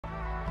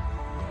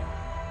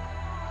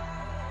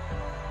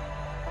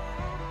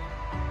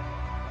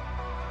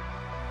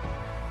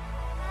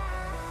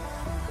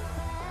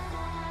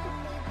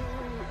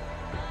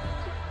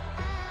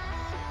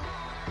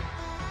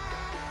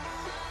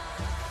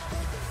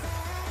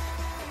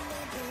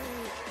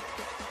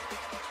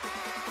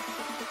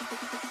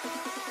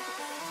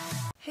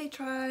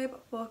tribe,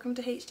 welcome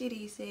to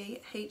HGDC,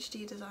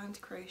 HG Designs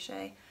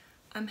Crochet.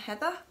 I'm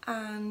Heather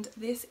and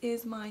this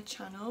is my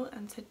channel,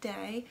 and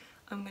today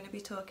I'm going to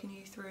be talking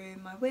you through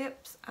my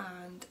whips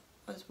and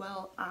as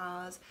well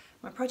as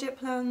my project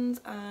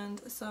plans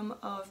and some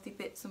of the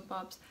bits and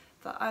bobs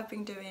that I've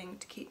been doing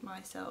to keep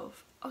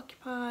myself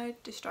occupied,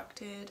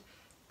 distracted,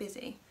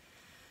 busy.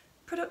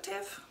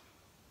 Productive?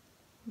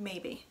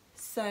 Maybe.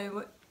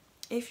 So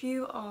if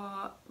you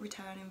are a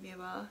returning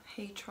viewer,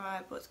 hey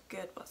tribe, what's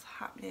good, what's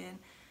happening?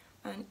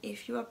 And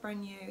if you are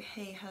brand new,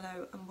 hey,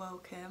 hello and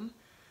welcome.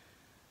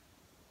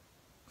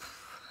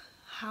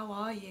 How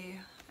are you?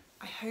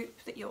 I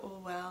hope that you're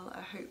all well, I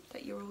hope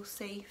that you're all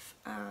safe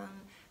and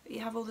that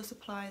you have all the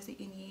supplies that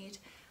you need.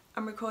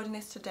 I'm recording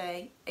this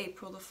today,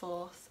 April the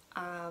 4th.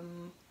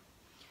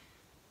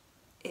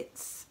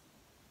 It's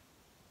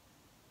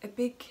a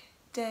big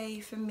day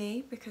for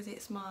me because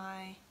it's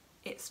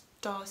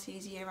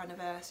Darcy's year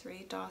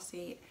anniversary.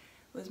 Darcy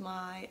was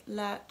my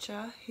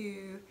lurcher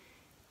who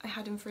I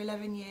had him for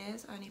 11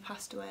 years, only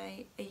passed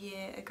away a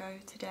year ago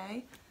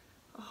today.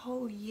 A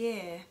whole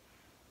year.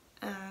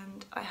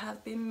 And I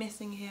have been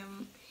missing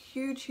him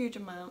huge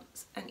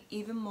amounts, and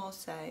even more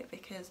so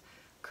because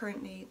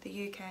currently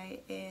the UK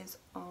is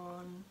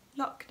on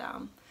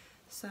lockdown.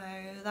 So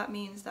that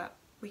means that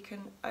we can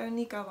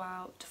only go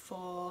out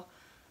for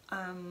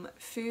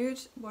food,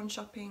 one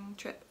shopping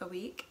trip a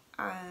week,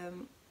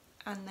 and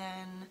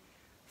then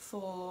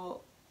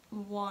for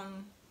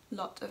one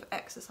lot of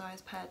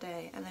exercise per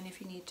day, and then if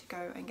you need to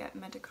go and get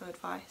medical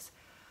advice.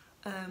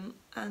 And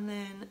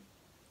then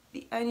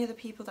the only other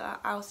people that are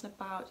out and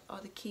about are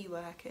the key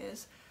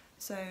workers,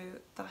 so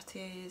that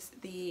is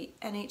the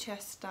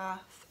NHS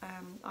staff.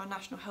 Our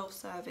National Health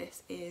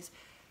Service is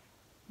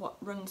what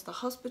runs the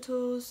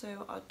hospitals,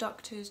 so our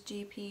doctors,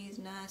 GPs,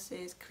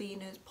 nurses,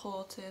 cleaners,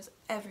 porters,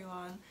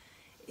 everyone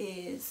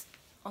is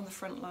on the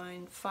front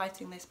line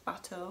fighting this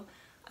battle.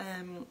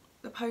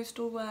 The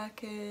postal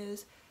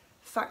workers,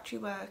 factory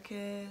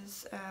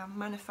workers,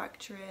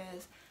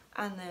 manufacturers,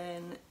 and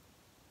then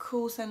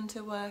call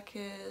centre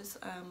workers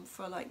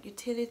for like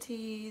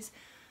utilities,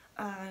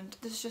 and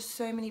there's just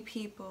so many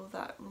people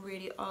that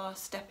really are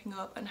stepping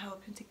up and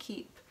helping to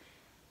keep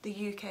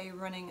the UK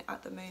running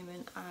at the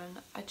moment, and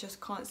I just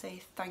can't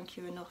say thank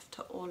you enough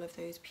to all of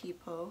those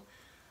people.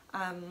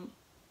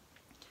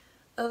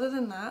 Other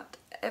than that,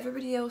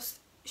 everybody else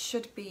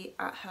should be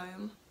at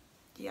home.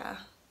 Yeah,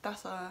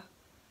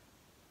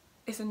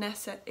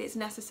 it's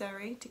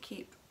necessary to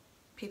keep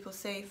people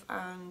safe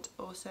and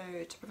also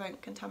to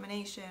prevent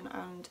contamination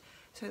and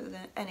so that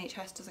the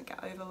NHS doesn't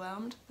get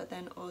overwhelmed, but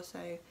then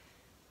also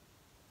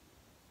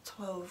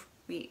 12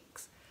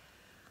 weeks.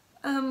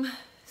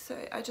 So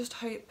I just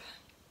hope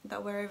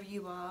that wherever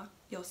you are,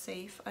 you're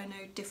safe. I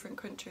know different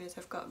countries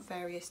have got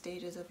various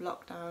stages of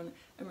lockdown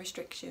and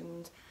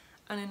restrictions,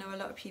 and I know a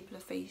lot of people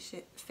are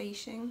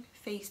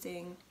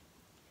facing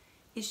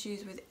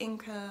issues with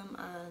income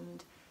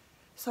and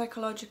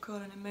psychological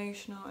and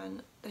emotional,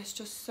 and there's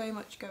just so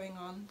much going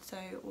on. So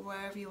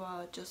wherever you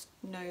are, just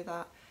know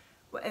that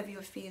whatever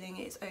you're feeling,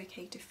 it's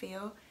okay to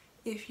feel.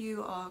 If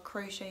you are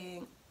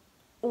crocheting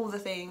all the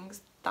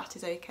things, that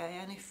is okay,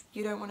 and if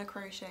you don't want to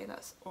crochet,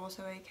 that's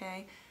also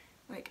okay.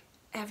 Like,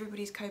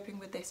 everybody's coping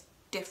with this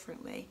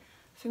differently.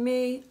 For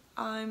me,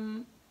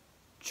 I'm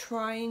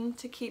trying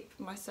to keep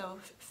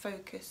myself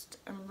focused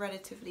and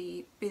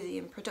relatively busy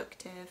and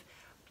productive,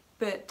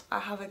 but I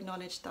have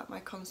acknowledged that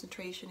my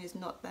concentration is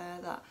not there,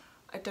 that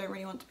I don't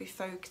really want to be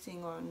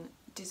focusing on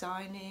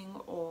designing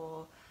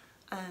or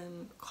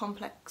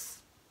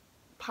complex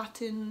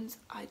patterns.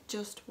 I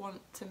just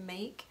want to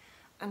make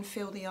and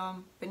feel the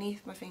yarn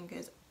beneath my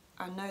fingers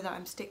and know that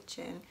I'm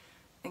stitching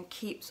and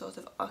keep sort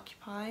of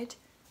occupied.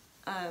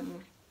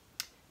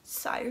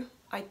 So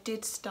I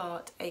did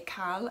start a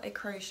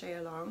crochet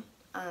along,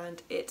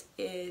 and it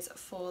is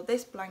for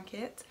this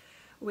blanket,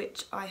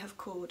 which I have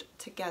called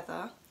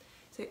Together.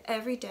 So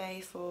every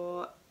day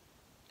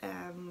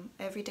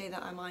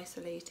that I'm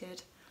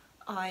isolated,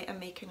 I am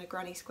making a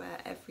granny square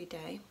every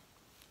day,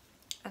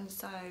 and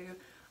so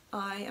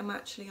I am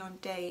actually on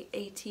day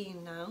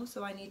 18 now,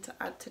 so I need to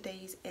add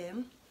today's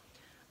in.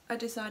 I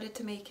decided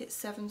to make it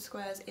 7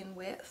 squares in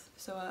width,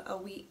 so a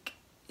week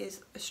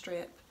is a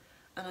strip,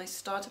 and I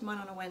started mine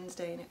on a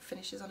Wednesday and it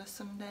finishes on a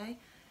Sunday.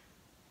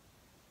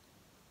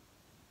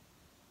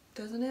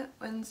 Doesn't it?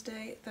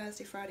 Wednesday,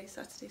 Thursday, Friday,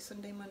 Saturday,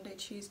 Sunday, Monday,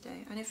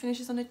 Tuesday, and it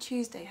finishes on a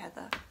Tuesday,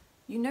 Heather.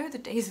 You know the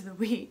days of the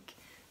week.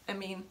 I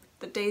mean,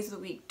 the days of the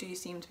week do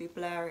seem to be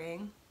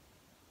blurring,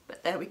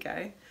 but there we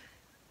go.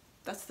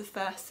 That's the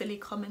first silly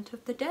comment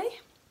of the day.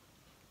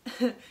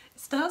 It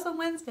starts on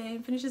Wednesday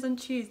and finishes on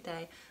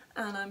Tuesday,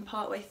 and I'm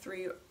partway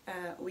through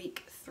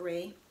week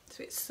 3,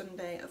 so it's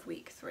Sunday of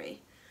week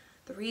 3.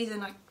 The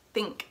reason I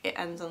think it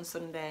ends on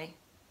Sunday,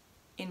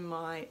 in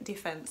my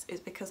defence, is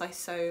because I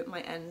sew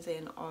my ends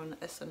in on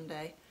a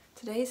Sunday.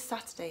 Today is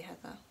Saturday,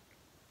 Heather.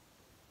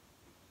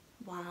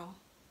 Wow.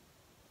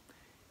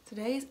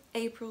 Today is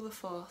April the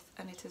 4th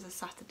and it is a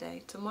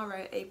Saturday.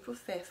 Tomorrow, April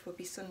 5th, will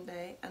be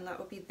Sunday, and that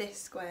will be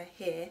this square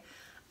here,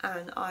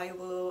 and I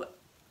will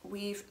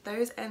weave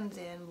those ends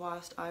in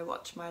whilst I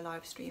watch my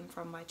live stream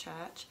from my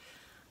church,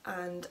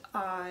 and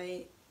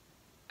I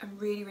am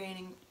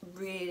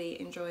really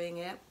enjoying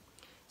it.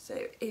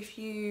 So if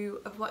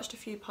you have watched a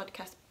few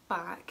podcasts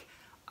back,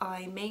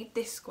 I made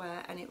this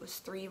square and it was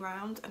 3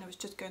 rounds, and I was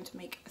just going to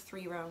make a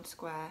 3-round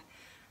square,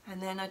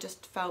 and then I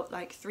just felt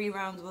like 3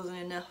 rounds wasn't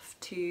enough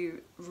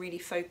to really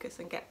focus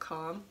and get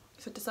calm,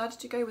 so I decided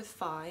to go with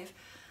 5.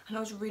 And I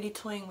was really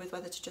toying with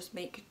whether to just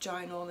make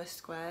ginormous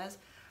squares,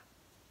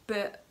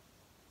 but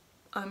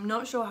I'm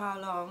not sure how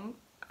long,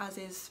 as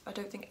is, I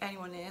don't think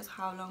anyone is,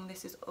 how long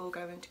this is all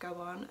going to go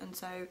on. And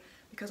so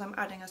because I'm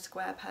adding a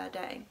square per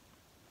day,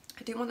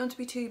 I didn't want them to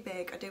be too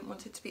big, I didn't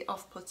want it to be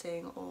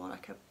off-putting or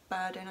like a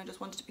burden, I just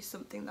wanted it to be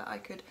something that I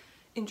could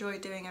enjoy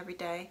doing every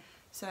day.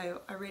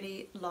 So I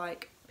really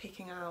like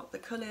picking out the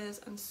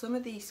colours, and some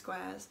of these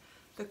squares,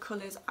 the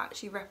colours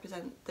actually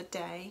represent the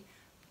day,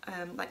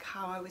 like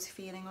how I was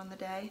feeling on the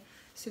day.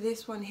 So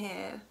this one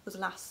here was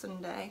last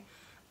Sunday,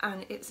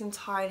 and it's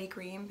entirely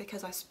green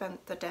because I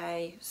spent the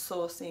day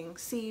sourcing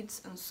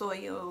seeds and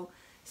soil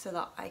so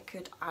that I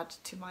could add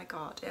to my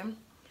garden.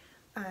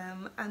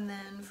 And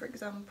then, for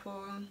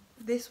example,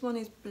 this one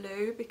is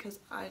blue because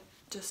I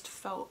just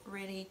felt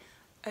really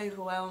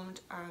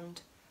overwhelmed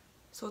and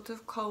sort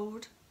of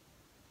cold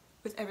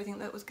with everything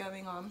that was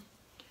going on.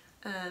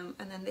 And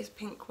then this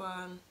pink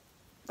one,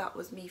 that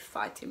was me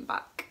fighting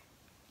back.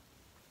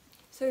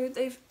 So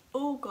they've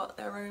all got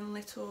their own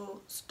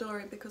little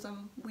story because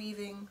I'm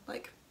weaving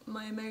like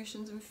my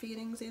emotions and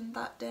feelings in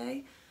that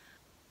day.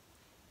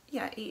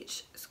 Yeah,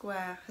 each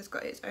square has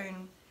got its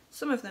own,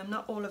 some of them,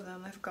 not all of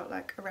them, have got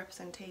like a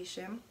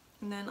representation.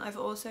 And then I've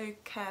also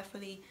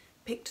carefully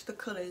picked the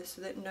colours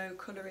so that no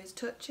colour is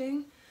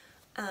touching.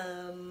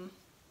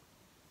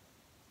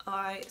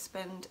 I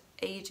spend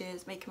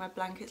ages making my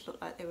blankets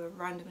look like they were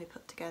randomly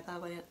put together,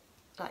 when it,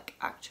 like,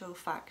 actual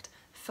fact,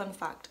 fun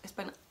fact, I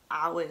spent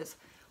hours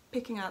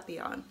picking out the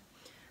yarn.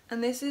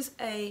 And this is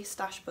a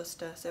stash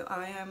buster, so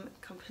I am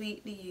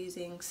completely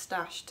using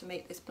stash to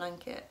make this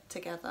blanket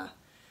together.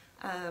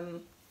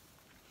 And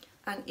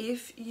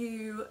if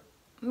you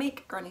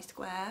make Granny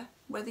Square,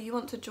 whether you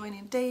want to join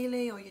in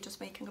daily or you're just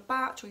making a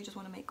batch or you just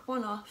want to make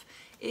one off,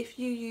 if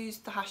you use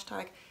the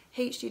hashtag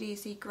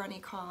HGDC Granny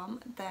Calm,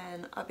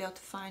 then I'll be able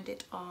to find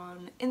it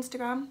on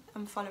Instagram.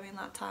 I'm following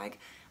that tag,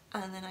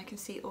 and then I can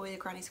see all your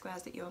granny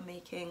squares that you're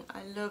making.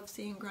 I love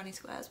seeing granny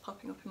squares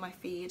popping up in my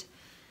feed.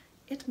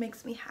 It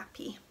makes me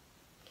happy.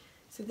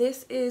 So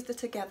this is the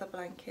Together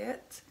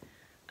blanket.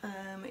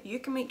 You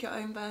can make your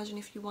own version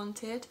if you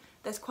wanted.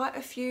 There's quite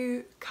a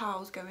few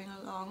cows going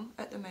along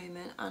at the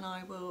moment, and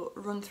I will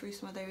run through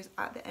some of those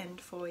at the end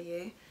for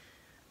you.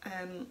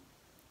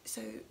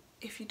 So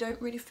if you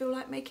don't really feel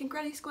like making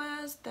granny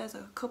squares, there's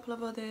a couple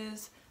of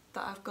others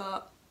that I've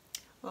got.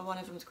 Well, one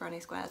of them's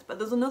granny squares, but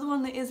there's another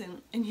one that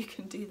isn't, and you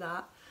can do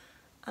that.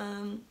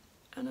 And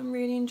I'm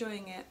really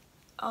enjoying it.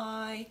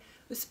 I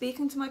was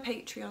speaking to my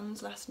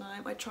Patreons last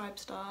night, my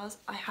Tribestars.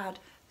 I had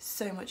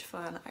so much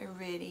fun. I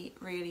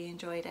really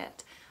enjoyed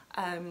it.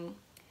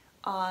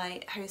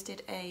 I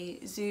hosted a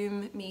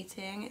Zoom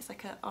meeting. It's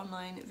like an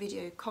online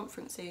video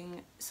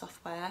conferencing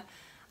software,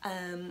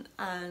 and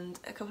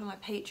a couple of my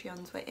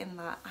Patreons were in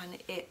that, and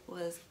it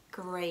was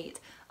great.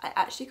 I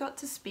actually got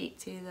to speak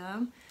to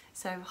them,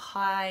 so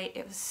hi,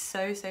 it was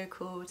so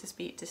cool to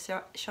speak to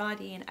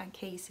Shardine and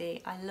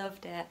Casey. I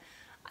loved it,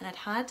 and I'd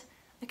had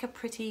like a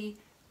pretty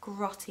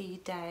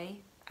grotty day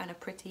and a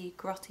pretty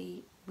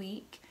grotty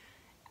week,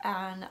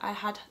 and I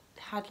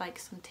had like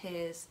some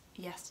tears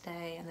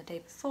yesterday and the day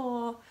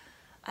before,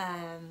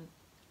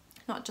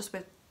 not just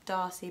with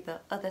Darcy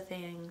but other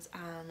things,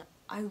 and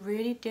I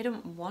really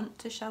didn't want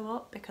to show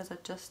up because I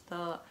just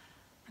thought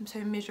I'm so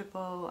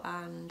miserable,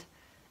 and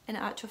in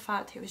actual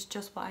fact it was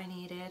just what I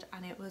needed,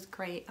 and it was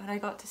great. And I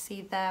got to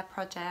see their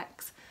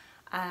projects,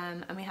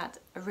 and we had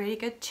a really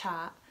good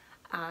chat.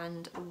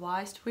 And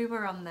whilst we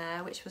were on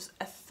there, which was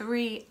a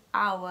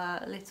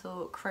 3-hour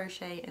little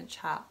crochet and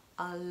chat,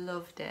 I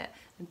loved it.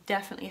 I'm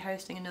definitely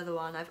hosting another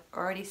one. I've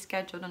already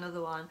scheduled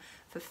another one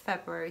for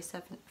February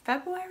 7th.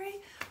 February?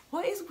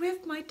 What is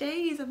with my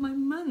days and my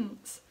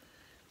months?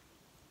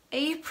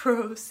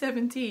 April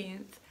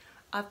 17th.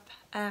 I've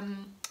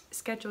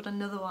scheduled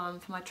another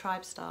one for my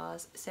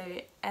Tribestars. So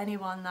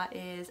anyone that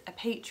is a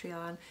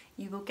Patreon,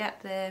 you will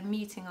get the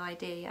meeting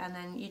ID, and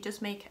then you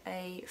just make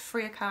a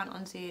free account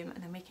on Zoom,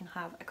 and then we can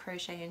have a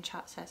crochet and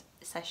chat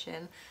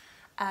session.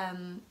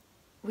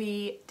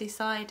 We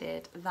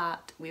decided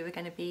that we were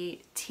going to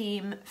be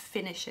team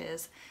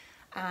finishers,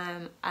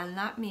 and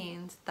that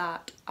means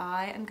that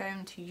I am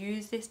going to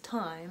use this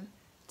time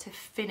to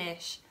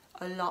finish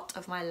a lot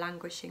of my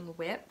languishing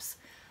whips.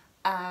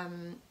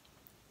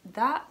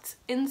 That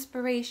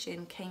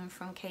inspiration came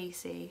from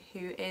Casey,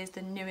 who is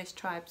the newest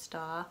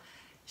Tribestar.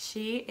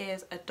 She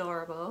is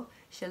adorable.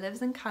 She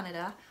lives in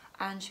Canada,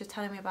 and she was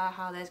telling me about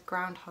how there's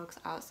groundhogs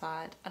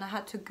outside, and I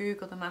had to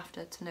Google them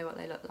after to know what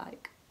they look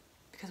like,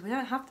 because we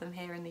don't have them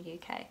here in the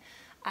UK.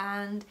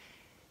 And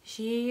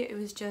she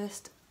was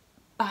just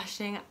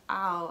bashing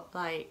out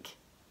like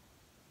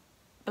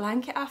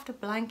blanket after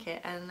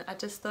blanket, and I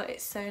just thought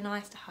it's so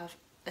nice to have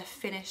a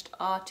finished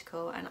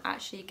article and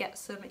actually get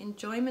some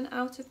enjoyment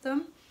out of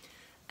them.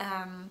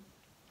 And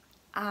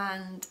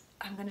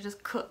I'm going to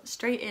just cut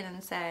straight in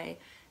and say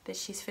that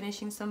she's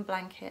finishing some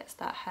blankets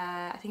that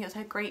I think it was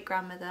her great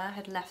grandmother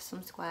had left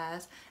some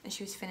squares, and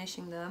she was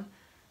finishing them,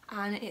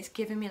 and it's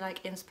given me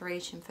like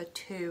inspiration for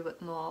 2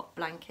 more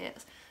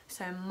blankets.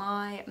 So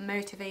my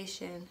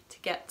motivation to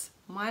get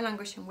my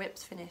languishing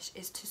whips finished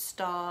is to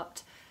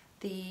start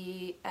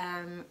the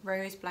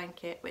rose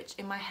blanket, which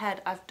in my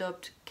head I've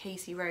dubbed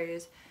Casey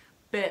Rose,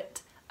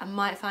 but I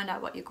might find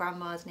out what your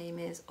grandma's name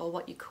is or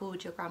what you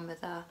called your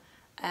grandmother,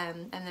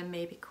 and then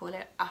maybe call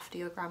it after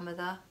your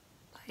grandmother.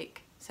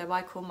 Like, so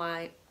I call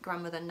my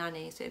grandmother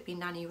Nanny, so it'd be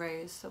Nanny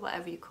Rose, so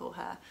whatever you call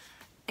her.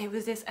 It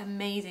was this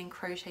amazing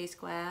crochet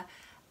square,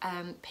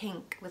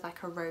 pink with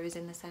like a rose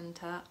in the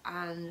centre,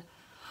 and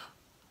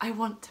I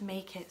want to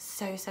make it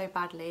so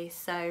badly.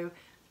 So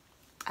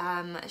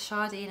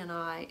Shardine and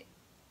I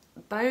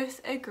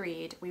both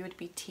agreed we would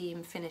be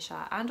team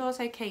finisher, and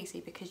also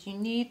Casey, because you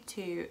need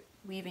to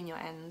weave in your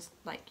ends,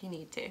 like you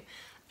need to.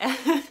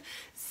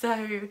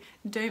 So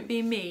don't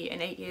be me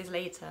and 8 years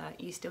later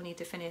you still need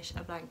to finish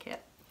a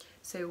blanket.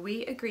 So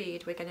we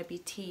agreed we're going to be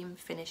team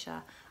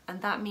finisher,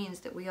 and that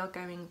means that we are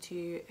going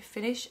to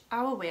finish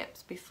our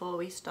whips before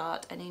we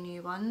start any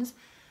new ones.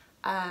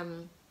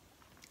 And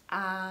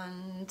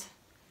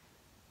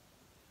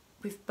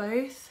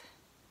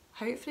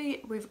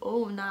hopefully we've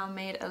all now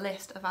made a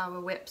list of our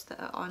whips that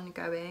are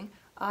ongoing.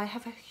 I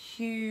have a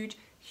huge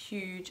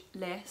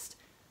list.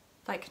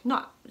 Like,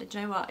 not, do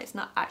you know what, it's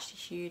not actually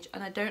huge,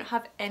 and I don't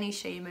have any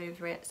shame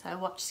over it. So I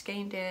watched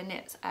Skane Deer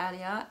Knits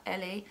earlier,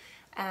 Ellie,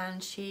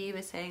 and she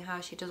was saying how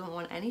she doesn't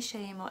want any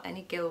shame or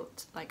any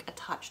guilt like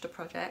attached to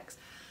projects,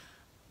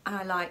 and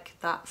I like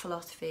that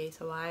philosophy,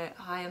 so I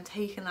am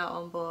taking that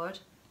on board.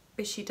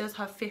 But she does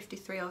have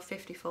 53 or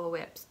 54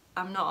 whips.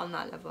 I'm not on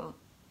that level.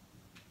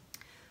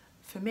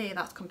 For me,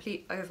 that's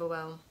complete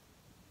overwhelm,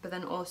 but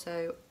then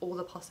also all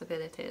the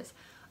possibilities.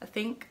 I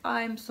think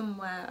I'm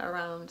somewhere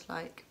around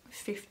like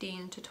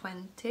 15 to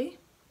 20,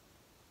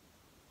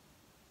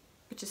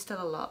 which is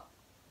still a lot,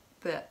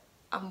 but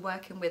I'm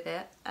working with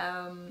it.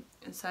 And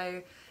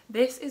so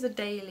this is a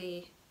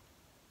daily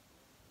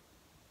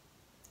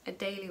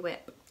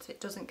whip, so it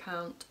doesn't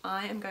count.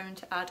 I am going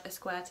to add a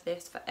square to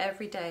this for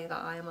every day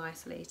that I am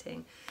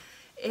isolating.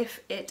 If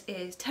it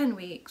is 10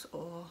 weeks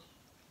or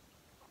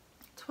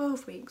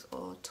 12 weeks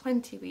or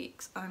 20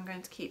 weeks, I'm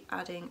going to keep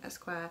adding a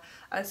square.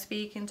 I was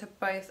speaking to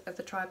both of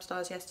the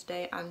Tribestars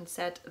yesterday and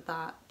said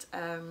that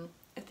I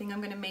think I'm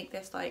going to make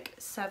this like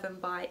 7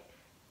 by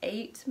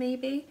 8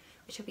 maybe,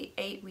 which will be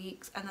 8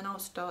 weeks, and then I'll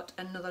start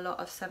another lot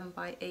of 7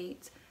 by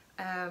 8,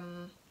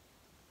 and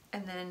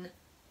then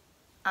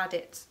add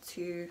it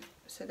to,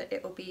 so that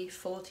it will be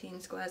 14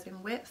 squares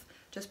in width,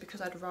 just because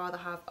I'd rather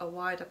have a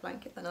wider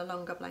blanket than a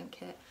longer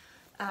blanket.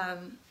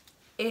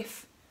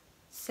 If,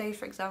 say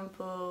for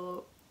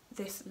example,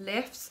 this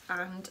lifts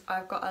and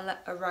I've got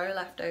a row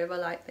left over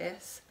like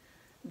this,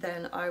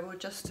 then I will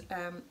just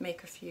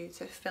make a few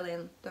to fill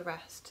in the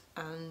rest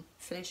and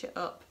finish it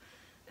up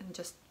and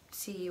just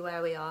see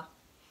where we are.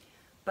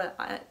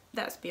 But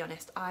let's be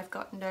honest, I've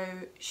got no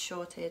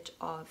shortage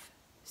of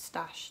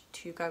stash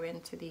to go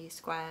into these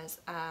squares,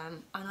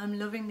 and I'm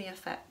loving the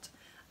effect.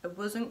 I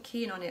wasn't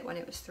keen on it when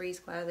it was 3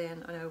 squares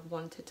in and I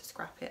wanted to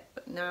scrap it,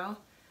 but now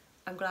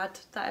I'm glad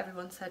that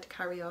everyone said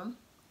carry on,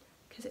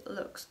 because it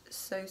looks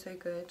so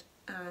good.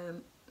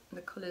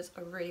 The colours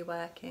are really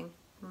working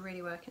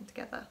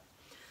together.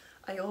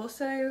 I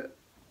also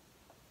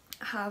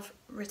have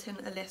written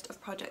a list of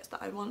projects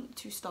that I want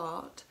to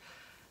start.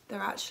 There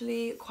are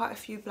actually quite a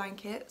few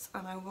blankets,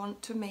 and I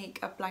want to make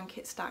a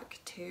blanket stack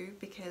too,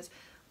 because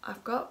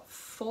I've got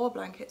 4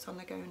 blankets on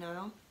the go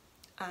now,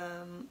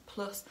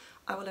 plus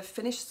I will have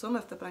finished some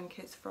of the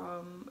blankets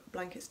from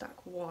blanket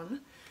stack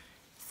 1,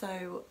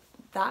 so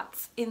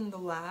that's in the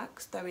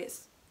works, though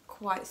it's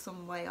quite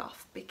some way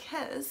off,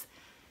 because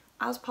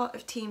as part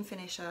of Team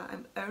Finisher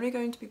I'm only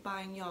going to be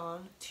buying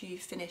yarn to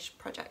finish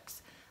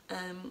projects.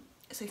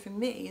 So for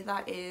me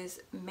that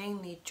is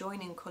mainly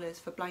joining colours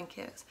for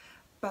blankets,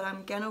 but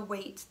I'm gonna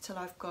wait till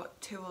I've got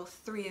 2 or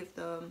 3 of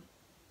them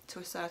to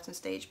a certain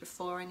stage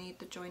before I need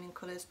the joining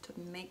colours to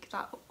make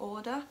that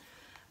order.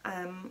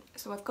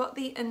 So I've got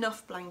the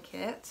enough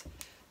blanket.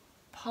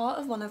 Part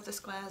of one of the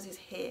squares is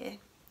here.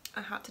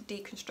 I had to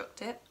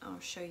deconstruct it. I'll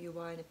show you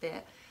why in a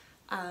bit.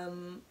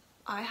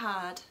 I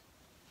had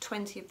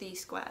 20 of these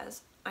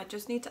squares. I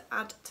just need to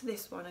add to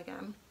this one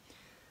again,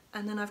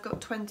 and then I've got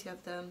 20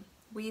 of them.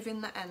 Weave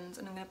in the ends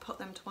and I'm going to put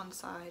them to one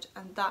side,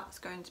 and that's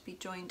going to be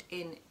joined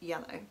in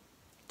yellow.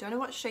 Don't know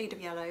what shade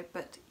of yellow,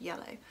 but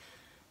yellow.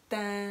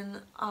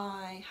 Then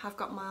I have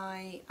got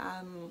my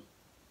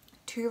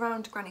 2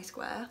 round granny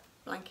square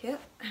blanket.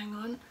 Hang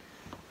on.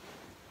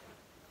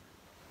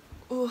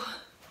 Oh,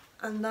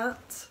 and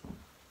that,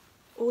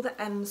 all the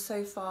ends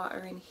so far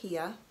are in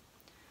here.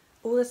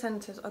 All the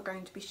centres are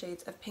going to be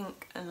shades of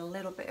pink and a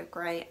little bit of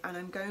grey, and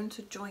I'm going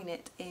to join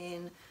it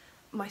in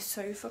my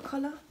sofa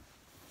colour.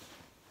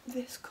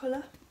 this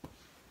colour.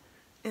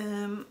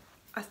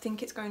 I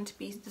think it's going to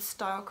be the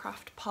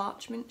Stylecraft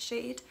Parchment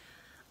shade.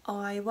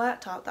 I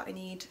worked out that I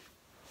need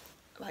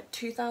like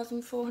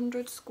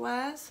 2,400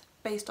 squares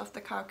based off the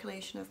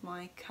calculation of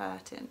my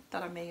curtain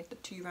that I made, the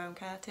 2-round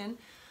curtain,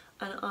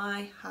 and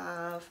I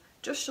have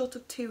just short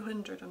of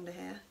 200 under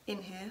here,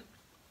 in here.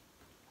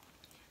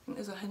 I think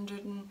there's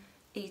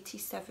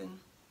 187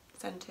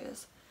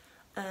 centres,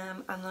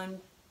 and I'm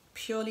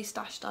purely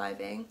stash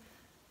diving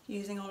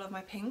using all of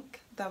my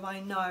pink, though I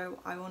know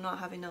I will not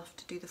have enough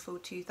to do the full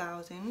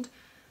 2,000.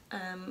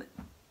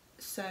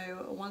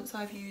 So once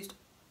I've used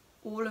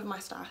all of my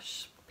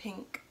stash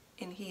pink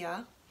in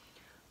here,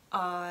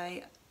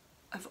 I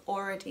have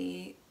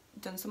already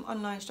done some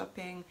online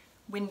shopping,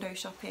 window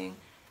shopping,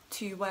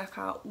 to work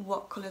out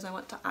what colours I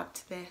want to add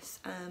to this.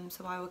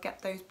 So I will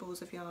get those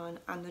balls of yarn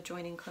and the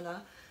joining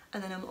colour,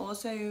 and then I'm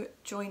also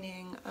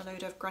joining a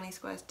load of granny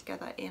squares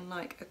together in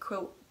like a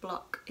quilt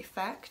block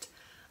effect,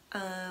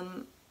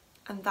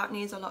 and that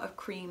needs a lot of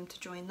cream to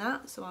join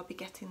that, so I'll be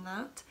getting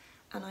that,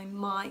 and I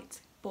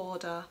might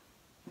border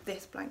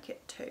this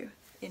blanket too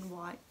in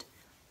white,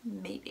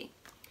 maybe.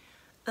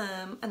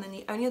 And then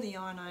the only other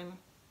yarn I'm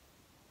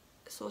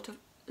sort of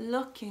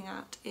looking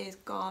at is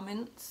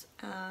garments,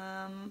 but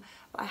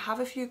I have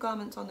a few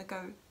garments on the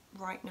go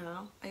right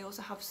now. I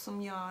also have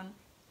some yarn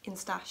in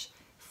stash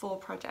for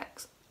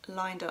projects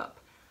lined up,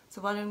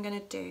 so what I'm going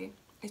to do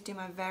is do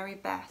my very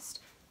best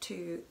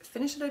to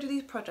finish a load of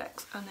these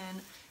projects and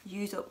then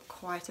use up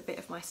quite a bit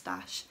of my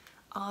stash.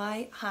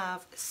 I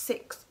have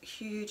 6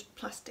 huge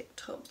plastic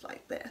tubs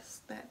like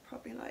this. They're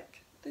probably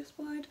like this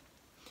wide.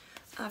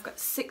 I've got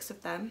 6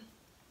 of them,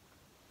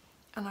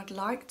 and I'd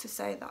like to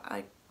say that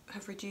I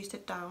have reduced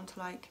it down to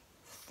like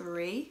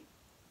 3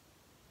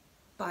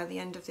 by the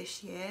end of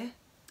this year.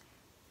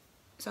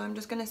 So I'm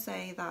just going to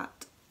say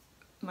that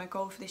my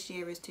goal for this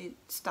year is to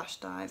stash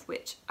dive,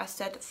 which I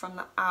said from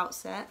the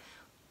outset,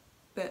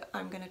 but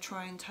I'm going to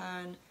try and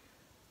turn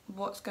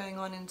what's going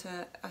on into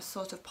a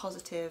sort of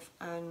positive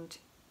and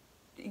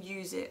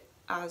use it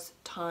as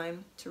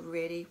time to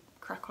really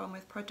crack on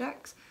with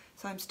projects.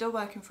 So I'm still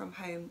working from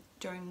home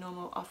during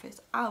normal office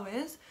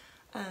hours,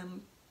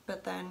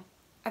 but then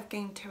I've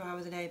gained 2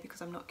 hours a day because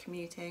I'm not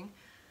commuting,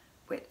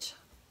 which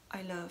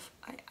I love.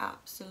 I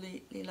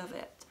absolutely love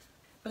it.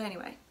 But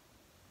anyway,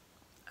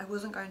 I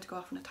wasn't going to go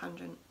off on a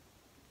tangent.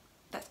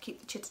 Let's keep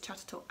the chitter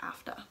chatter till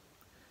after.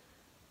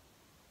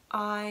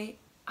 I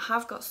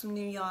have got some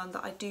new yarn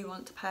that I do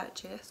want to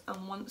purchase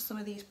and want some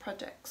of these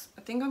projects.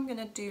 I think I'm going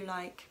to do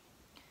like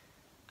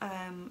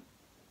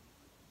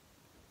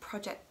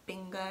project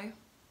bingo,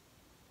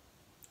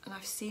 and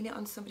I've seen it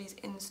on somebody's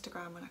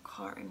Instagram and I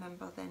can't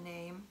remember their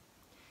name,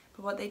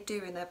 but what they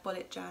do in their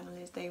bullet journal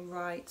is they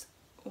write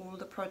all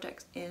the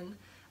projects in,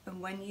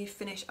 and when you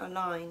finish a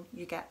line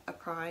you get a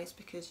prize,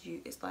 because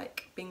it's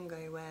like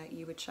bingo where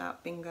you would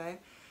shout bingo,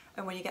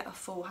 and when you get a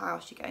full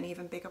house you get an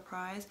even bigger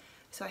prize.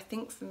 So I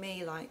think for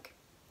me, like,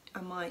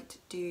 I might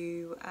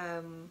do,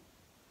 I'm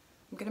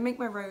going to make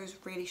my rows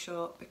really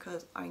short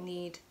because I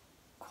need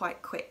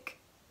quite quick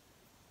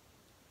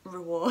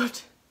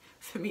reward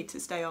for me to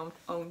stay on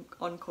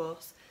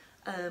course.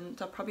 So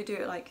I'll probably do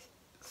it like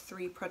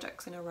 3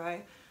 projects in a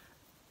row.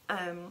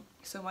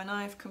 So when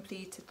I've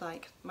completed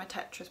like my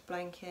Tetris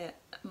blanket,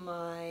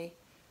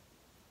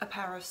 a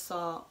pair of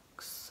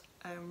socks,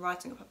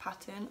 writing up a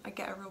pattern, I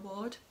get a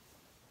reward,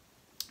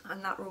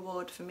 and that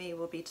reward for me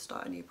will be to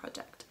start a new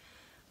project.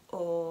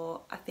 Or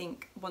I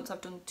think once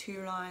I've done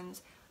 2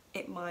 lines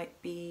it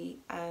might be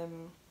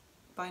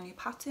buy a new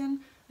pattern,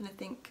 and I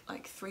think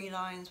like 3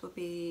 lines will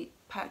be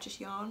purchase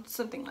yarn,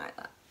 something like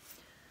that.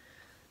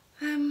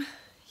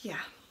 Yeah,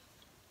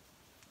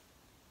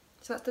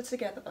 so that's the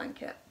together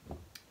blanket.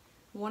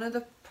 One of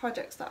the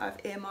projects that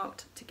I've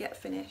earmarked to get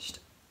finished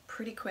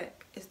pretty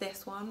quick is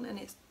this one, and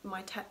it's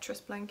my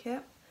Tetris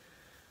blanket.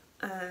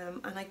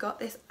 And I got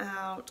this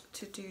out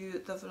to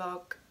do the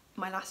vlog,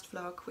 my last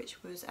vlog,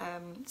 which was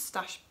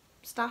stash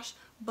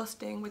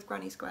busting with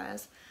granny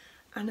squares,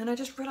 and then I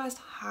just realised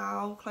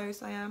how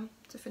close I am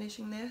to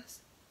finishing this.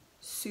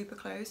 Super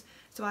close.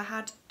 So I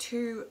had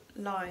 2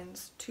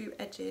 lines, 2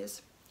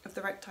 edges of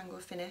the rectangle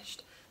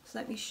finished, so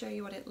let me show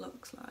you what it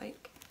looks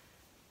like.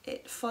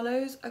 It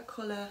follows a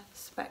colour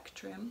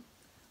spectrum.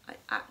 I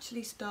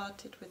actually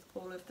started with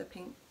all of the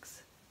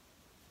pinks,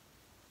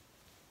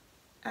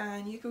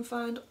 and you can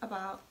find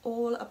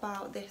all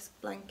about this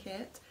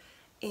blanket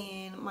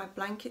in my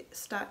blanket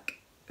stack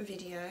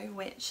video,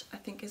 which I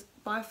think is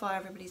by far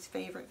everybody's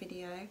favourite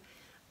video,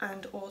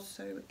 and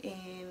also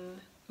in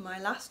my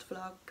last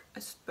vlog I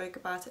spoke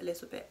about it a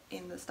little bit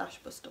in the Stash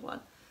Buster one.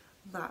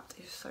 That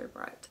is so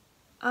bright.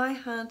 I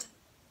had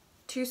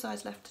 2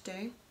 sides left to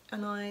do,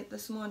 and I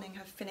this morning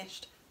have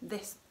finished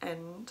this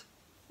end,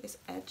 this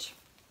edge.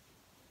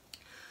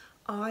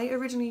 I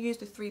originally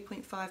used a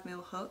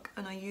 3.5mm hook,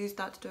 and I used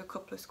that to do a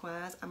couple of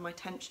squares, and my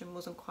tension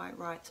wasn't quite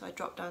right, so I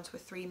dropped down to a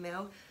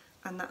 3mm,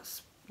 and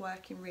that's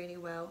working really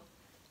well.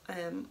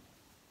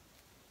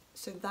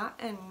 So that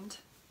end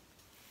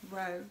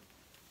row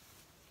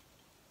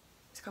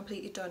is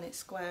completely done, it's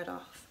squared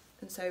off.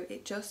 and so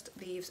it just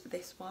leaves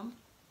this one.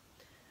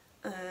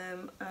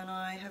 And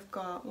I have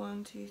got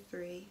 1, 2,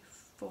 3,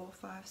 4,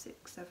 5,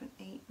 6, 7,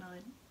 8, 9,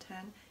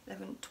 10,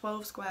 11,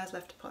 12 squares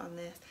left to put on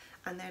this,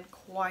 and then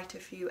quite a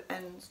few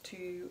ends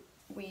to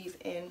weave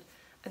in,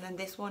 and then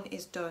this one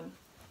is done,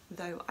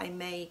 though I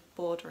may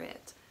border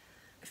it.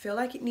 I feel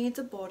like it needs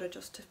a border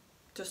just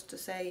to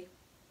say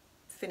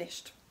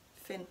finished,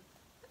 fin.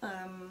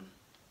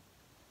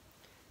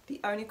 The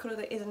only colour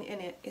that isn't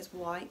in it is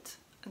white,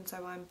 and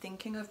so I'm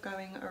thinking of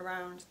going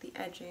around the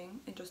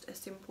edging in just a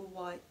simple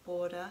white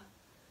border.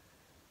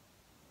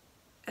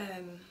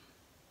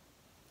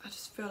 I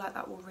just feel like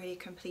that will really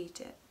complete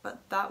it,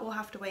 but that will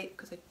have to wait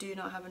because I do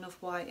not have enough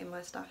white in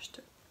my stash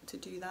to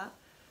do that.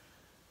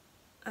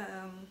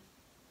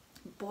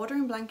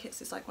 Bordering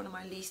blankets is like one of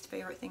my least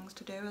favourite things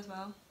to do as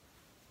well.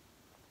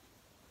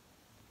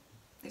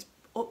 It's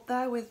up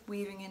there with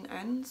weaving in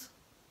ends.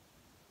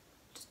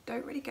 Just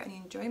don't really get any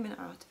enjoyment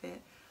out of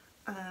it.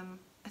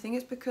 I think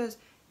it's because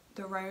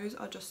the rows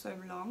are just so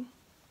long,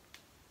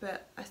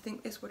 but I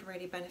think this would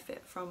really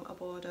benefit from a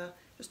border,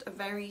 just a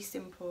very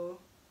simple.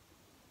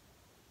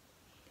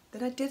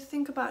 Then I did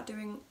think about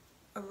doing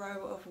a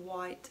row of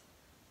white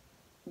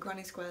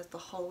granny squares the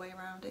whole way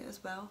around it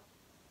as well,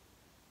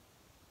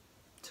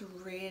 to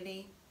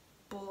really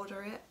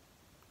border it,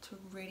 to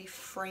really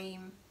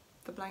frame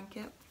the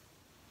blanket.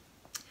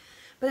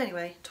 But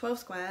anyway, 12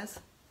 squares.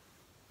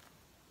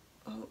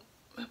 Oh,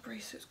 my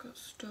bracelet's got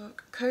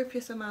stuck.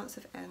 Copious amounts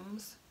of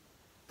ends,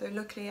 though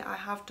luckily I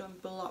have done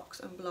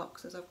blocks and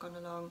blocks as I've gone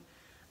along.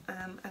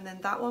 And then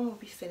that one will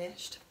be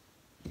finished.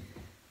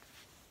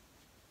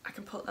 I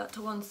can put that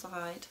to one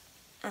side.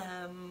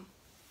 I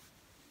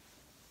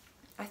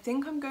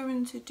think I'm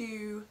going to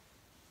do,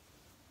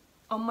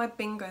 on my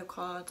bingo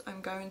cards,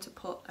 I'm going to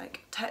put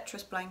like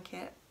Tetris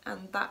blanket,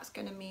 and that's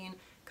going to mean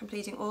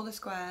completing all the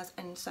squares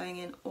and sewing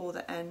in all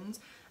the ends.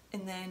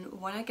 And then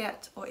when I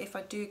get, or if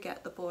I do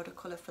get the border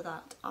colour for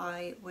that,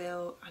 I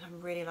will, and I'm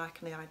really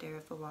liking the idea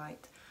of the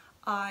white,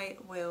 I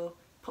will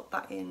put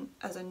that in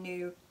as a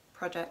new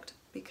project,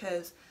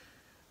 because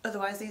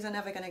otherwise these are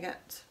never going to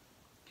get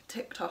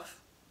ticked off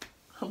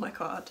on my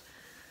card.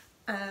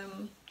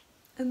 And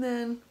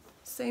then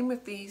same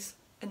with these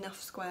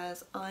enough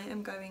squares, I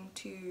am going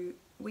to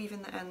weave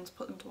in the ends,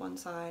 put them to one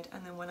side,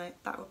 and then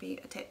that will be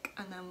a tick,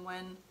 and then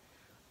when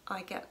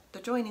I get the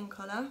joining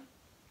colour,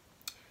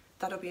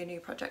 that'll be a new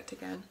project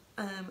again.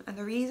 And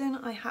the reason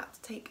I had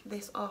to take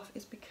this off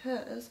is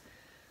because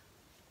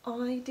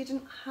I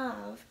didn't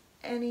have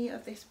any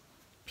of this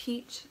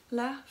peach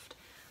left,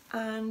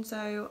 and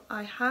so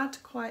I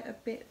had quite a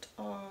bit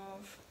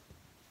of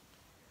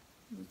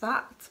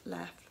that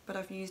left, but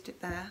I've used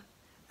it there,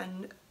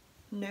 and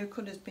no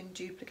colour's been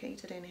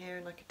duplicated in here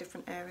in like a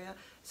different area,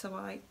 so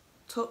I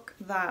took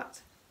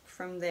that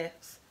from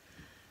this.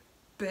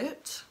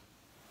 But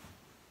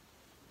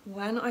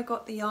when I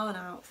got the yarn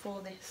out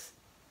for this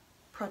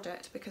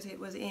project, because it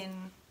was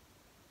in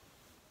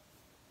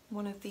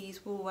one of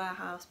these Wool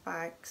Warehouse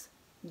bags,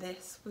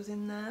 this was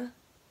in there,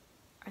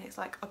 and it's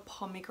like a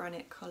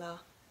pomegranate colour.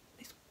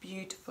 It's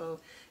beautiful,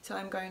 so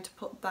I'm going to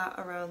put that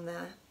around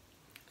there,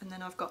 and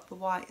then I've got the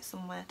white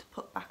somewhere to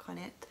put back on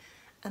it,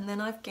 and then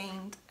I've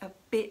gained a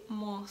bit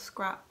more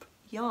scrap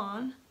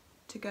yarn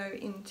to go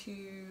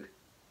into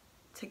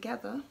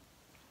together,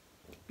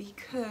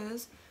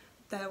 because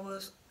there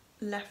was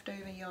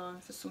leftover yarn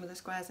for some of the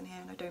squares in here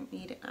and I don't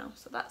need it now,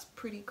 so that's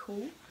pretty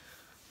cool.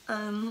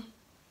 And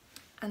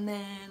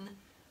then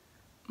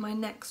my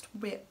next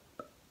whip,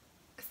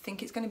 I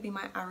think it's going to be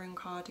my Aran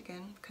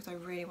cardigan, because I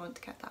really want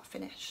to get that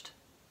finished.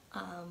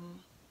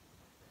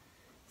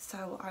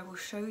 So I will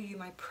show you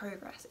my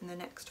progress in the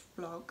next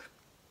vlog.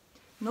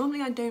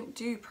 Normally I don't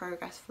do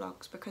progress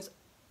vlogs because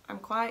I'm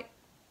quite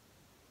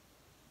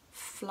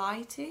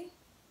flighty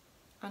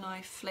and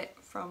I flip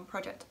from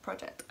project to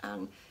project,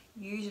 and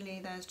usually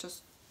there's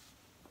just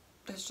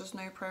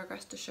no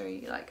progress to show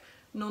you. Like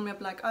normally I'd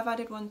be like, I've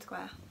added one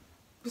square,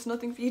 there's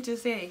nothing for you to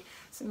see.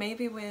 So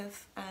maybe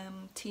with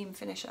Team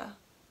Finisher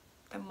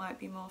there might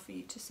be more for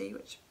you to see,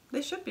 which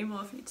there should be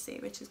more for you to see,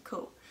 which is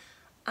cool.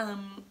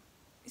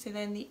 So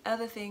then the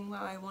other thing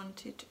that I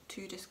wanted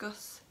to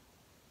discuss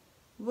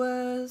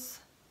was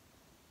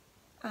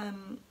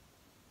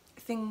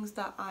things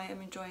that I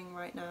am enjoying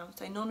right now.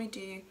 So I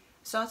normally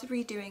started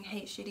redoing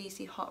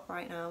HGDC Hot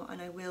right now,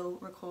 and I will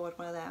record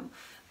one of them,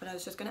 but I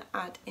was just going to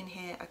add in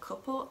here a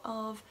couple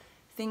of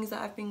things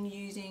that I've been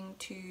using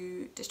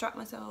to distract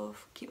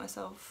myself, keep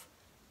myself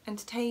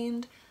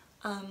entertained.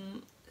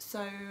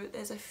 So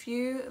there's a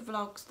few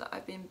vlogs that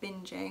I've been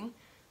binging.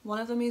 One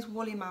of them is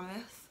Woolly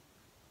Mammoth,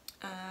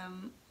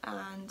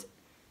 and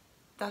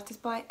that is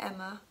by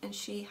Emma, and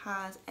she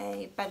has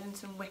a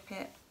Bedlington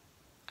Whippet,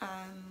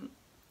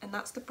 and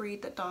that's the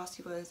breed that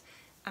Darcy was,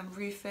 and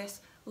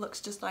Rufus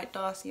looks just like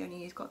Darcy, only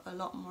he's got a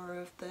lot more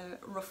of the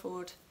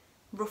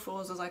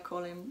ruffles as I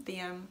call him,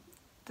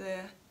 the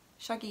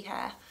shaggy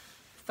hair,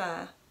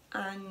 fur,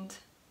 and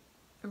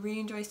I really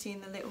enjoy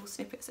seeing the little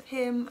snippets of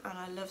him, and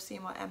I love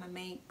seeing what Emma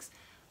makes,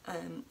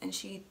 and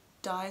she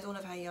dyes all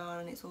of her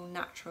yarn and it's all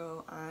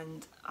natural,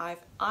 and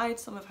I've eyed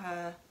some of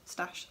her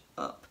stash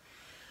up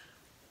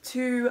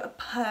to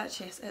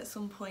purchase at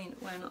some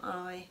point when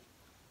I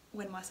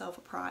win myself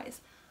a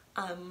prize.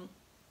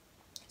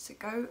 So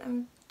go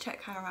and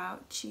check her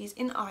out. She's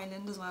in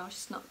Ireland as well,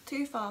 she's not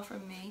too far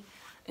from me,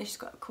 and she's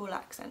got a cool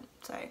accent,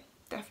 so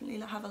definitely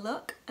have a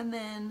look. And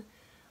then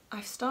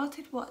I've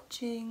started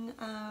watching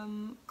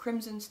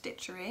Crimson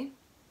Stitchery.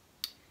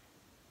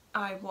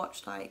 I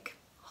watched like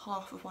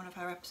half of one of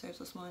her episodes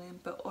this morning,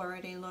 but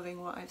already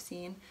loving what I've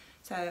seen,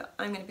 so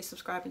I'm going to be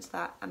subscribing to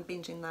that and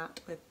binging that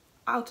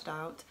without a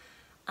doubt.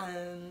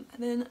 And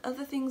then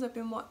other things I've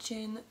been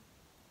watching,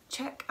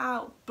 check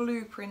out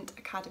Blueprint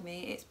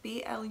Academy. It's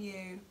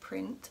BLU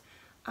Print.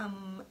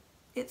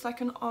 It's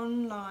like an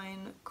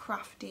online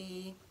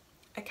crafty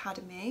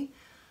academy,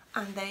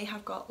 and they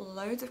have got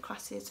loads of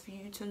classes for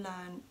you to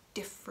learn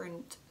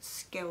different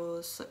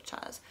skills such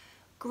as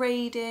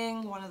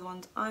grading, one of the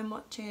ones I'm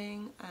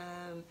watching,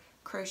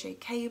 crochet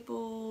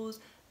cables,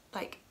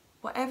 like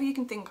whatever you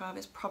can think of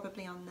is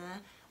probably on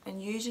there.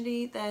 And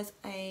usually there's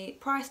a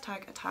price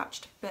tag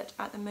attached, but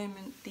at the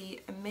moment the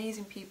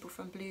amazing people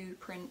from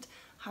Blueprint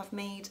have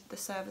made the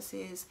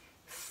services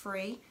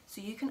free,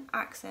 so you can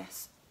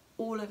access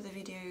all of the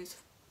videos.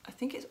 I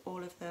think it's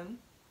all of them.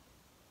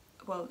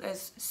 Well,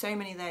 there's so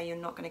many there, you're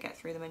not going to get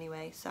through them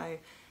anyway, so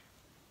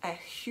a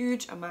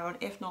huge amount,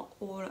 if not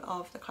all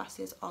of the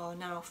classes are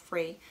now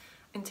free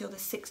until the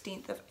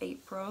 16th of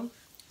April.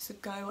 So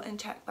go and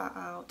check that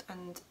out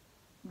and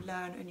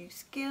learn a new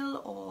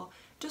skill, or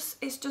just,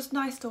 it's just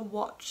nice to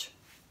watch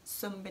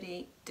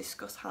somebody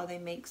discuss how they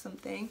make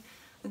something.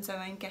 And so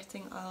I'm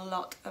getting a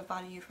lot of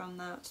value from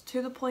that,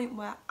 to the point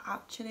where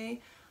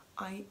actually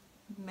I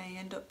may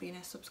end up being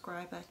a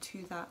subscriber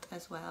to that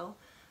as well.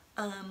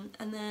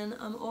 And then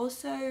I'm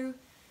also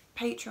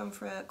Patreon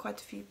for quite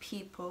a few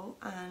people,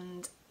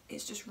 and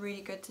it's just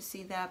really good to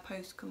see their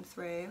posts come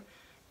through.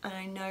 And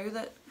I know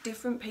that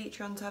different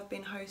Patreons have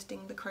been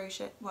hosting the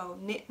crochet, well,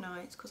 knit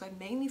nights, because I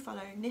mainly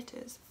follow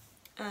knitters.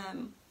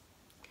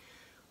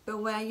 But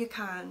where you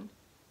can,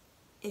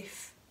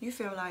 if you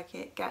feel like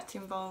it, get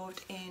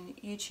involved in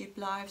YouTube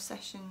live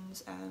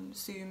sessions,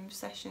 Zoom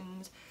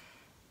sessions.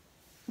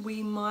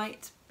 We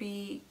might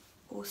be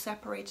all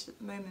separated at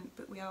the moment,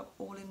 but we are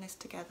all in this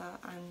together,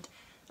 and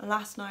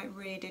last night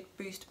really did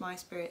boost my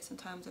spirits in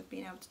terms of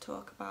being able to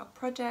talk about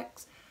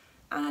projects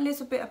and a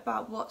little bit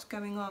about what's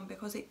going on,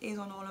 because it is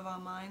on all of our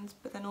minds,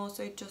 but then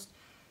also just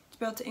to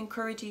be able to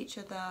encourage each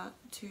other,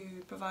 to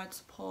provide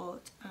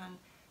support. And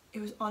it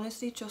was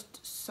honestly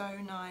just so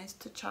nice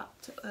to chat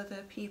to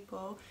other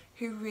people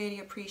who really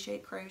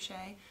appreciate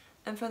crochet,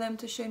 and for them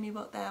to show me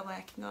what they're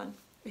working on,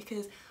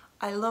 because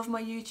I love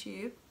my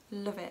YouTube,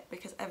 love it,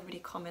 because everybody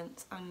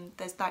comments and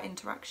there's that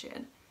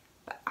interaction,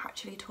 but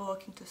actually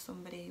talking to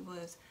somebody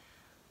was,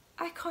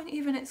 I can't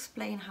even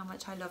explain how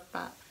much I love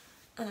that.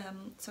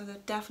 So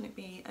there'll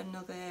definitely be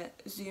another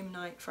Zoom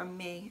night from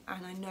me,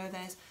 and I know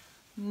there's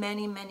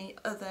many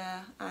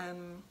other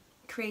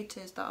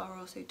creators that are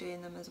also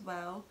doing them as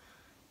well.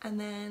 And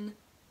then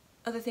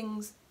other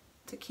things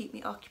to keep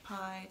me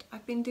occupied,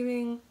 I've been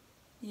doing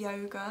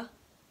yoga,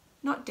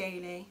 not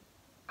daily.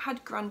 I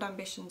had grand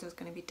ambitions it was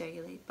going to be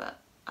daily, but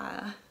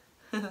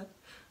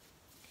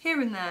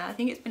here and there. I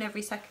think it's been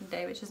every second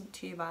day, which isn't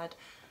too bad.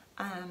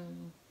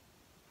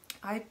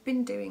 I've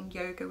been doing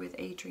yoga with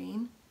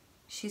Adrienne.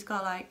 She's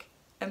got like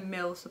 1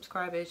 million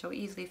subscribers, you'll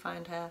easily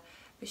find her,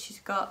 but she's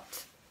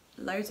got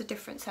loads of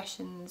different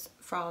sessions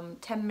from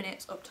 10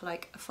 minutes up to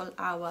like a full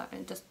hour,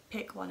 and just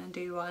pick one and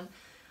do one.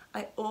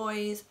 I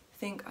always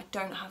think I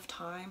don't have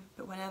time,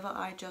 but whenever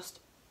I just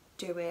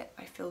do it,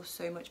 I feel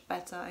so much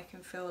better. I can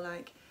feel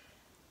like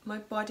my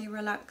body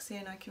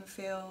relaxing, I can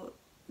feel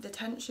the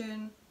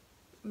tension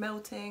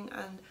melting,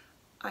 and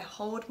I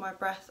hold my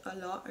breath a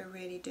lot, I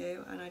really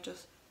do, and I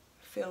just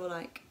feel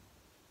like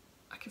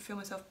I can feel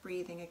myself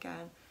breathing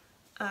again.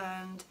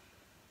 And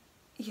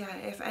yeah,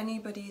 if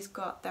anybody's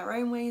got their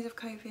own ways of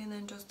coping,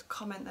 then just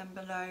comment them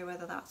below,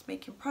 whether that's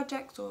making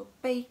projects or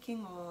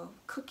baking or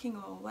cooking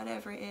or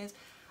whatever it is.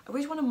 I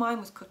wish one of mine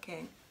was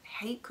cooking.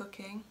 I hate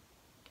cooking,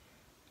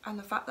 and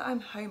the fact that I'm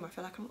home, I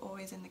feel like I'm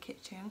always in the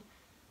kitchen,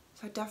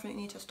 so I definitely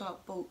need to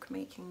start bulk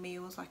making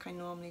meals like I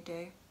normally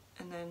do,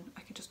 and then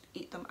I can just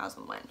eat them as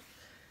and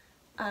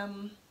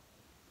when.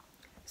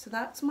 So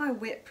that's my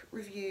whip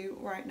review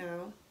right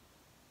now.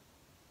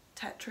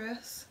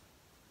 Tetris,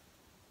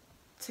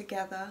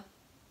 together,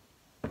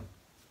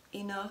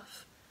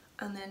 enough,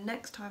 and then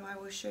next time I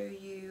will show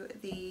you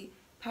the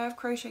pair of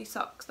crochet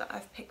socks that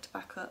I've picked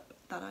back up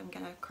that I'm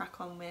gonna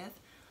crack on with,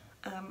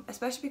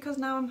 especially because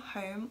now I'm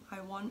home, I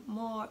want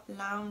more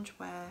lounge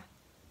wear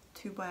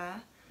to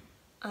wear,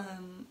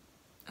 and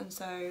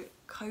so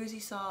cozy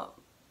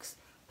socks,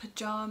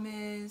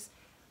 pyjamas,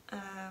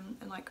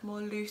 and like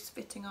more loose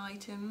fitting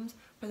items,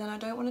 but then I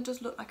don't want to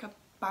just look like a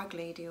bag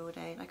lady all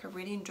day. Like, I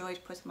really enjoyed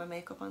putting my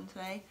makeup on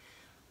today.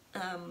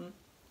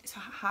 So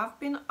I have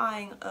been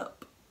eyeing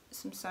up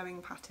some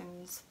sewing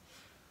patterns,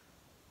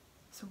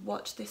 so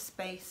watch this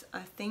space.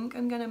 I think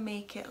I'm gonna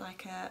make it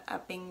like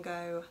a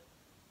bingo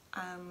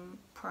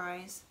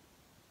price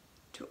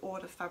to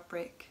order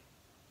fabric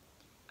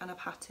and a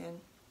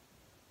pattern,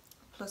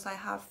 plus I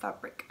have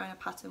fabric and a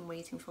pattern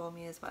waiting for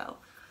me as well.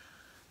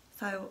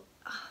 So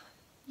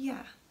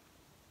yeah,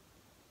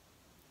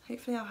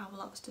 hopefully I'll have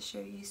lots to show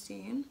you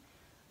soon.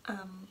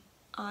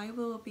 I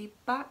will be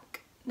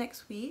back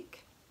next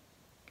week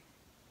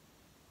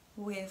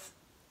with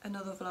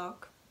another vlog.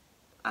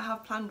 I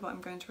have planned what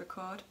I'm going to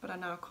record, but I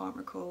now can't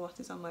recall what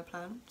is on my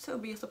plan, so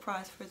it'll be a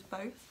surprise for us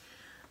both.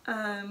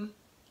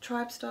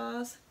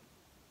 Tribestars,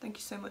 thank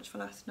you so much for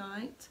last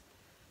night.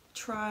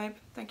 Tribe,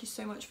 thank you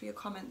so much for your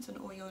comments and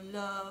all your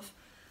love.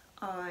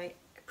 I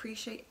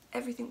appreciate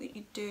everything that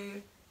you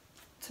do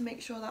to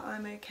make sure that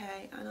I'm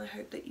okay, and I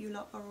hope that you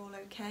lot are all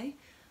okay.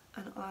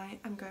 And I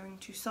am going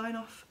to sign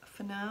off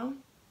for now.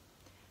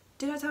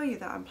 Did I tell you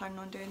that I'm planning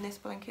on doing this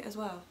blanket as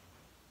well?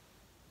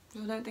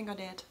 I don't think I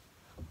did.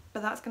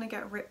 But that's going to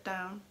get ripped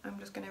down. I'm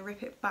just going to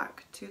rip it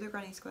back to the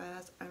granny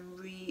squares and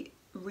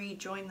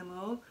rejoin them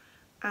all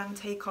and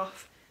take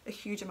off a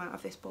huge amount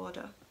of this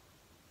border.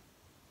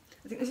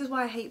 I think this is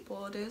why I hate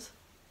borders,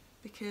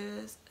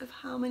 because of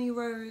how many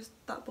rows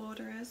that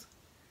border is.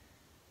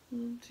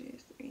 1, 2,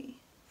 3,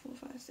 4,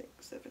 5, 6,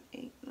 7,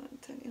 8, 9,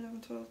 10,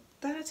 11, 12,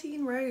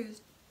 13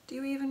 rows. Do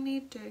you even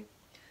need to?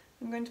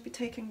 I'm going to be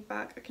taking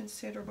back a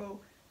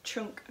considerable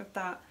chunk of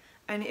that,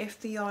 and if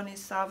the yarn is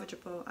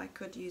salvageable I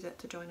could use it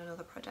to join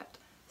another project,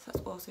 so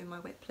that's also in my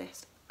whip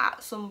list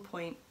at some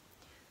point.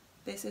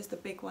 This is the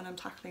big one I'm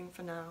tackling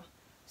for now.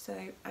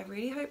 So I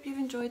really hope you've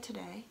enjoyed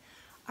today.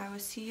 I will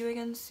see you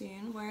again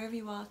soon. Wherever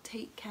you are,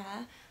 take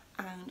care,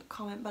 and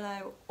comment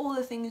below all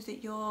the things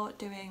that you're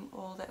doing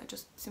or that are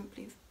just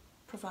simply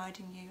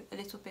providing you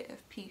a little bit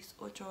of peace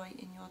or joy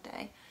in your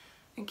day.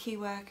 And key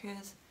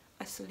workers,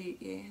 I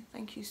salute you.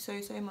 Thank you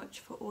so much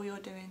for all you're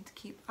doing to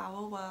keep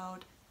our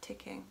world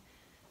ticking.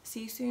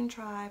 See you soon,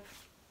 tribe.